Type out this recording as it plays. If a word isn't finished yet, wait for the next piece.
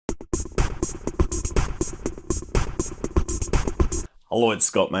Hello, it's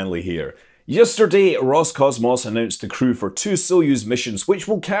Scott Manley here. Yesterday, Roscosmos announced the crew for two Soyuz missions which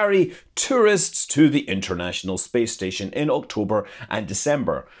will carry tourists to the International Space Station in October and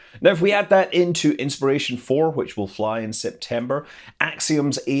December. Now, if we add that into Inspiration 4, which will fly in September,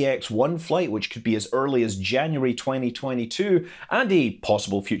 Axiom's AX-1 flight, which could be as early as January 2022, and a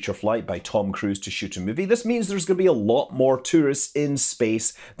possible future flight by Tom Cruise to shoot a movie, this means there's going to be a lot more tourists in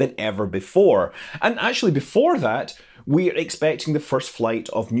space than ever before. And actually, before that, we're expecting the first flight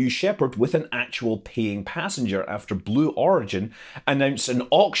of New Shepard with an actual paying passenger after Blue Origin announced an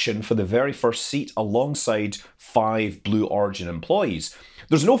auction for the very first seat alongside 5 Blue Origin employees.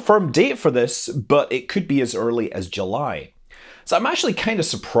 There's no firm date for this, but it could be as early as July. So I'm actually kind of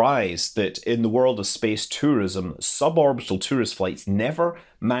surprised that in the world of space tourism, suborbital tourist flights never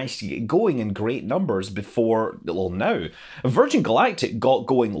managed to get going in great numbers before, well, now. Virgin Galactic got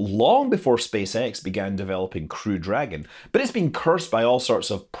going long before SpaceX began developing Crew Dragon, but it's been cursed by all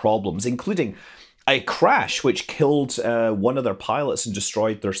sorts of problems, including a crash which killed one of their pilots and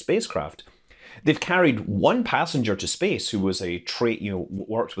destroyed their spacecraft. They've carried one passenger to space who was a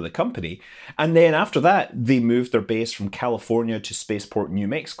worked with a company, and then after that they moved their base from California to Spaceport New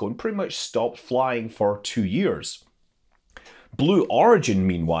Mexico and pretty much stopped flying for 2 years. Blue Origin,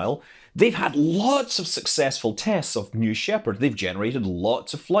 meanwhile, they've had lots of successful tests of New Shepard. They've generated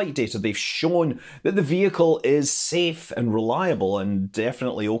lots of flight data. They've shown that the vehicle is safe and reliable and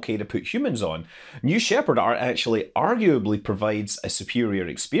definitely okay to put humans on. New Shepard actually arguably provides a superior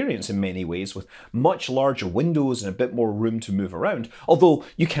experience in many ways, with much larger windows and a bit more room to move around, although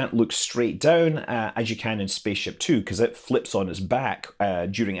you can't look straight down as you can in Spaceship Two, because it flips on its back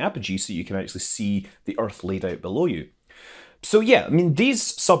during apogee so you can actually see the Earth laid out below you. So yeah, I mean,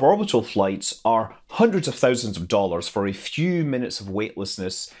 these suborbital flights are hundreds of thousands of dollars for a few minutes of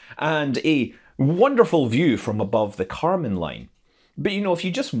weightlessness and a wonderful view from above the Kármán line. But you know, if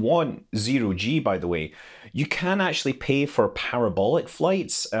you just want 0G, by the way, you can actually pay for parabolic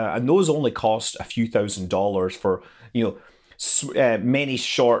flights, and those only cost a few $1,000s for, many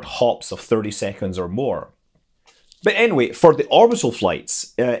short hops of 30 seconds or more. But anyway, for the orbital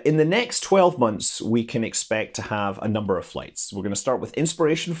flights, in the next 12 months, we can expect to have a number of flights. We're going to start with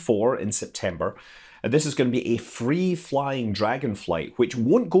Inspiration 4 in September. This is going to be a free-flying Dragon flight, which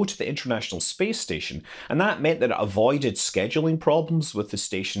won't go to the International Space Station, and that meant that it avoided scheduling problems with the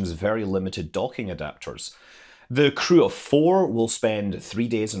station's very limited docking adapters. The crew of 4 will spend 3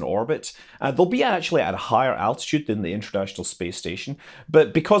 days in orbit. They'll be actually at a higher altitude than the International Space Station,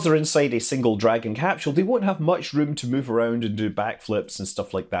 but because they're inside a single Dragon capsule, they won't have much room to move around and do backflips and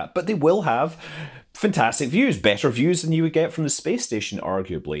stuff like that. But they will have fantastic views, better views than you would get from the space station,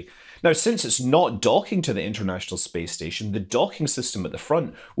 arguably. Now, since it's not docking to the International Space Station, the docking system at the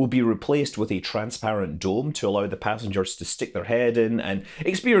front will be replaced with a transparent dome to allow the passengers to stick their head in and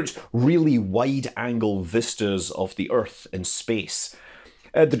experience really wide-angle vistas of the Earth in space.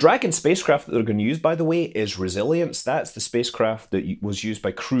 The Dragon spacecraft that they're going to use, by the way, is Resilience. That's the spacecraft that was used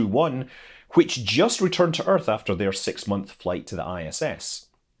by Crew 1, which just returned to Earth after their 6-month flight to the ISS.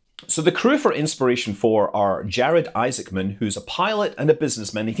 So the crew for Inspiration 4 are Jared Isaacman, who's a pilot and a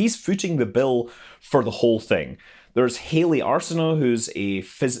businessman, and he's footing the bill for the whole thing. There's Haley Arsenault, who's a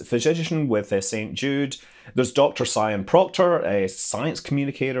physician with St. Jude. There's Dr. Cyan Proctor, a science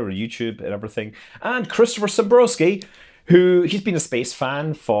communicator on YouTube and everything. And Christopher Szymborski, who he's been a space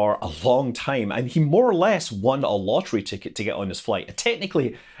fan for a long time, and he more or less won a lottery ticket to get on his flight.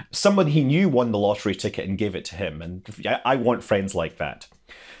 Technically, someone he knew won the lottery ticket and gave it to him, and I want friends like that.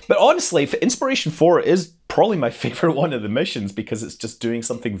 But honestly, Inspiration 4 is probably my favourite one of the missions because it's just doing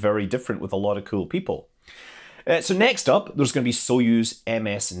something very different with a lot of cool people. So next up, there's going to be Soyuz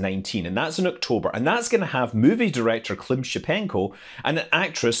MS-19, and that's in October, and that's going to have movie director Klim Shipenko and an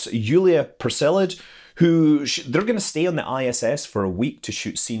actress, Yulia Persilid, who they're going to stay on the ISS for a week to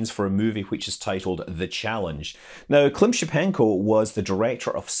shoot scenes for a movie which is titled The Challenge. Now, Klim Shipenko was the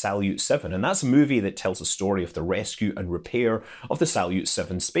director of Salyut 7, and that's a movie that tells the story of the rescue and repair of the Salyut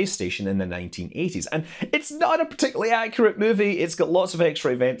 7 space station in the 1980s. And it's not a particularly accurate movie, it's got lots of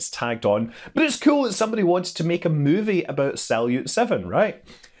extra events tagged on, but it's cool that somebody wanted to make a movie about Salyut 7, right?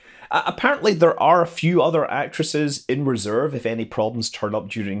 Apparently there are a few other actresses in reserve if any problems turn up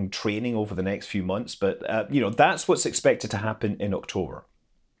during training over the next few months, but that's what's expected to happen in October.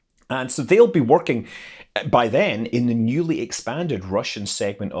 And so they'll be working by then in the newly expanded Russian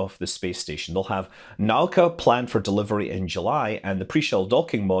segment of the space station. They'll have Nauka planned for delivery in July, and the pre-shell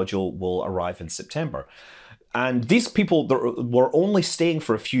docking module will arrive in September. And these people were only staying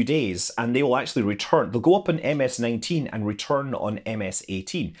for a few days, and they will actually return. They'll go up on MS-19 and return on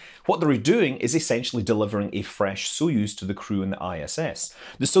MS-18. What they're doing is essentially delivering a fresh Soyuz to the crew in the ISS.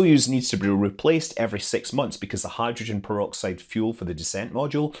 The Soyuz needs to be replaced every 6 months because the hydrogen peroxide fuel for the descent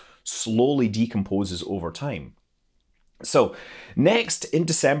module slowly decomposes over time. So, next in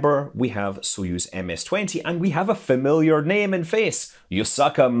December, we have Soyuz MS-20, and we have a familiar name and face.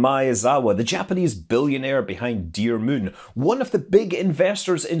 Yosaka Maezawa, the Japanese billionaire behind Dear Moon, one of the big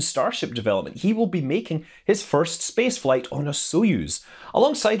investors in Starship development. He will be making his first spaceflight on a Soyuz,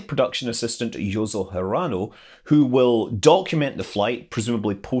 alongside production assistant Yozo Hirano, who will document the flight,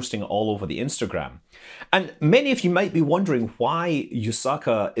 presumably posting it all over the Instagram. And many of you might be wondering why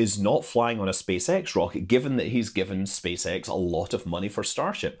Yosaka is not flying on a SpaceX rocket, given that he's given SpaceX a lot of money for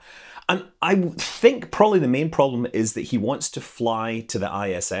Starship. And I think probably the main problem is that he wants to fly to the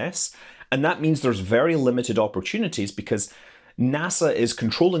ISS, and that means there's very limited opportunities because NASA is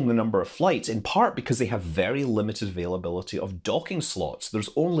controlling the number of flights, in part because they have very limited availability of docking slots. There's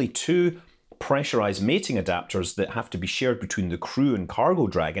only 2 pressurized mating adapters that have to be shared between the Crew and Cargo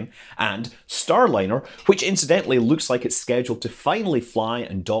Dragon and Starliner, which incidentally looks like it's scheduled to finally fly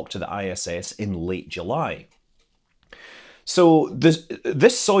and dock to the ISS in late July. So this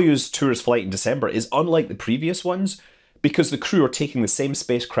Soyuz tourist flight in December is unlike the previous ones because the crew are taking the same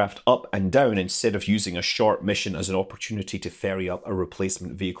spacecraft up and down instead of using a short mission as an opportunity to ferry up a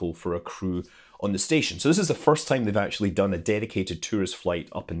replacement vehicle for a crew on the station. So this is the first time they've actually done a dedicated tourist flight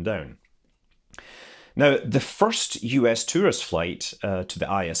up and down. Now, the first US tourist flight to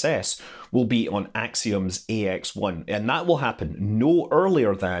the ISS will be on Axiom's AX-1, and that will happen no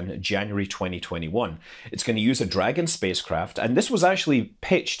earlier than January 2021. It's going to use a Dragon spacecraft, and this was actually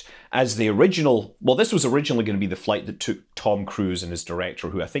pitched as the original, well, this was originally going to be the flight that took Tom Cruise and his director,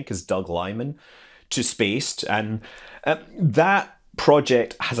 who I think is Doug Liman, to space, and that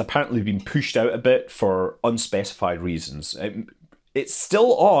project has apparently been pushed out a bit for unspecified reasons. It's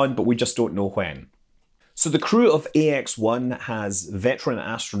still on, but we just don't know when. So the crew of AX-1 has veteran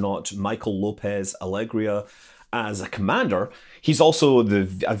astronaut Michael Lopez Alegria as a commander. He's also a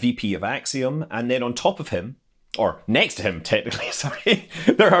VP of Axiom, and then on top of him, or next to him technically, sorry,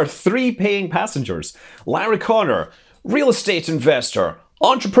 there are 3 paying passengers. Larry Connor, real estate investor,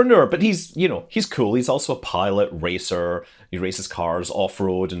 entrepreneur, but he's cool. He's also a pilot, racer. He races cars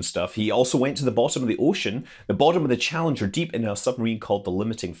off-road and stuff. He also went to the bottom of the ocean, the bottom of the Challenger Deep, in a submarine called the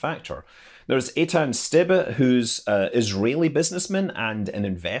Limiting Factor. There's Eitan Stibbe, who's an Israeli businessman and an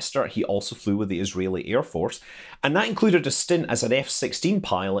investor. He also flew with the Israeli Air Force, and that included a stint as an F-16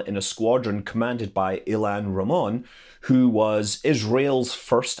 pilot in a squadron commanded by Ilan Ramon, who was Israel's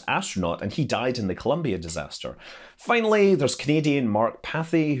first astronaut, and he died in the Columbia disaster. Finally, there's Canadian Mark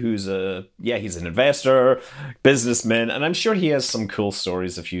Pathy, who's he's an investor, businessman, and I'm sure he has some cool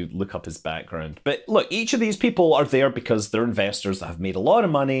stories if you look up his background. But look, each of these people are there because they're investors that have made a lot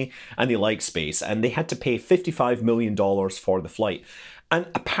of money and they like space, and they had to pay $55 million for the flight. And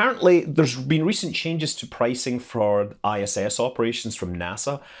apparently, there's been recent changes to pricing for ISS operations from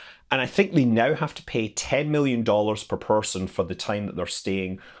NASA, and I think they now have to pay $10 million per person for the time that they're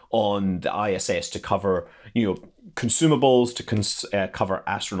staying on the ISS to cover, consumables, to cover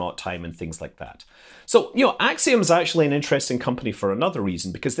astronaut time and things like that. So, Axiom is actually an interesting company for another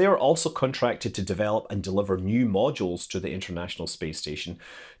reason, because they are also contracted to develop and deliver new modules to the International Space Station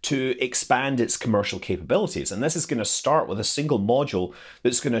to expand its commercial capabilities. And this is going to start with a single module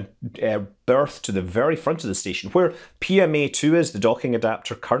that's going to berth to the very front of the station, where PMA-2 is the docking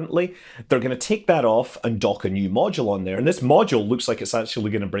adapter currently. They're going to take that off and dock a new module on there. And this module looks like it's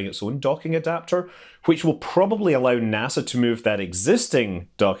actually going to bring its own docking adapter, which will probably allow NASA to move that existing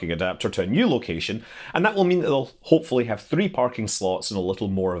docking adapter to a new location, and that will mean that they'll hopefully have 3 parking slots and a little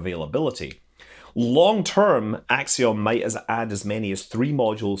more availability. Long term, Axiom might add as many as 3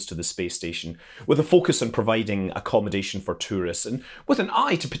 modules to the space station, with a focus on providing accommodation for tourists, and with an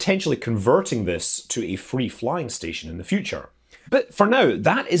eye to potentially converting this to a free flying station in the future. But for now,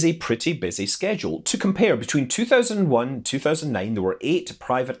 that is a pretty busy schedule. To compare, between 2001 and 2009, there were 8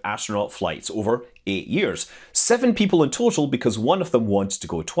 private astronaut flights over 8 years. 7 people in total because one of them wanted to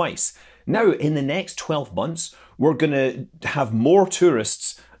go twice. Now, in the next 12 months, we're going to have more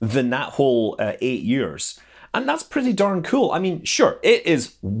tourists than that whole 8 years. And that's pretty darn cool. I mean, sure, it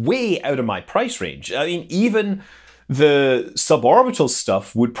is way out of my price range. I mean, even the suborbital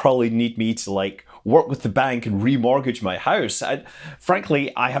stuff would probably need me to, work with the bank and remortgage my house. And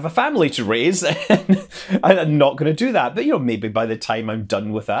frankly, I have a family to raise and I'm not going to do that. But maybe by the time I'm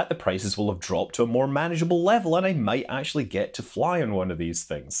done with that, the prices will have dropped to a more manageable level and I might actually get to fly on one of these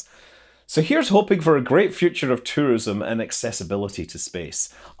things. So here's hoping for a great future of tourism and accessibility to space.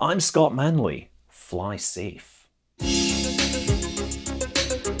 I'm Scott Manley. Fly safe.